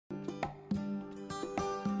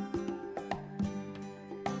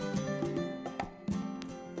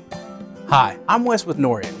Hi, I'm Wes with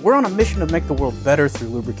Noria. We're on a mission to make the world better through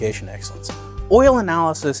lubrication excellence. Oil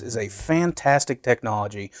analysis is a fantastic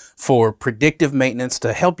technology for predictive maintenance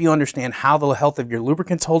to help you understand how the health of your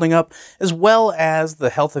lubricant's holding up, as well as the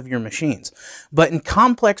health of your machines. But in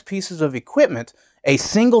complex pieces of equipment, a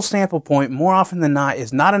single sample point, more often than not,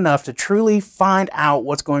 is not enough to truly find out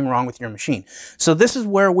what's going wrong with your machine. So this is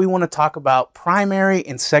where we want to talk about primary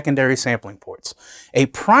and secondary sampling ports. A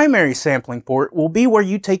primary sampling port will be where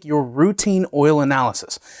you take your routine oil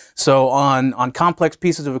analysis. So on complex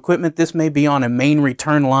pieces of equipment, this may be on a main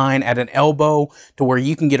return line at an elbow to where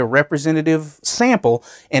you can get a representative sample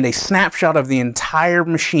and a snapshot of the entire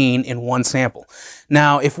machine in one sample.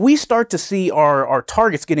 Now, if we start to see our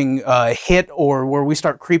targets getting hit, or where we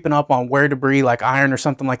start creeping up on wear debris like iron or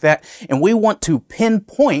something like that, and we want to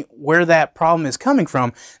pinpoint where that problem is coming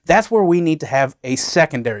from, that's where we need to have a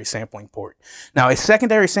secondary sampling port. Now, a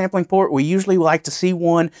secondary sampling port, we usually like to see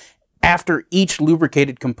one after each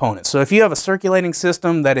lubricated component. So if you have a circulating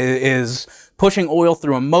system that is pushing oil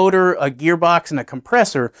through a motor, a gearbox, and a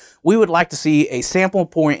compressor, we would like to see a sample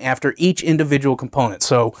point after each individual component.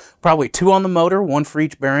 So probably 2 on the motor, 1 for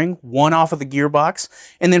each bearing, 1 off of the gearbox,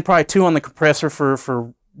 and then probably 2 on the compressor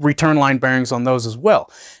for return line bearings on those as well.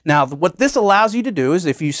 Now, what this allows you to do is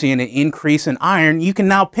if you see an increase in iron, you can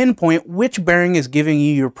now pinpoint which bearing is giving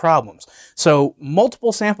you your problems. So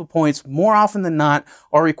multiple sample points, more often than not,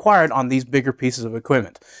 are required on these bigger pieces of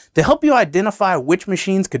equipment. To help you identify which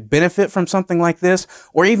machines could benefit from something like this,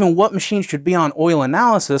 or even what machines should be on oil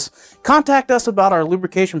analysis, contact us about our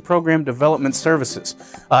lubrication program development services.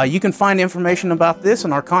 You can find information about this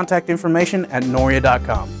and our contact information at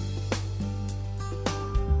noria.com.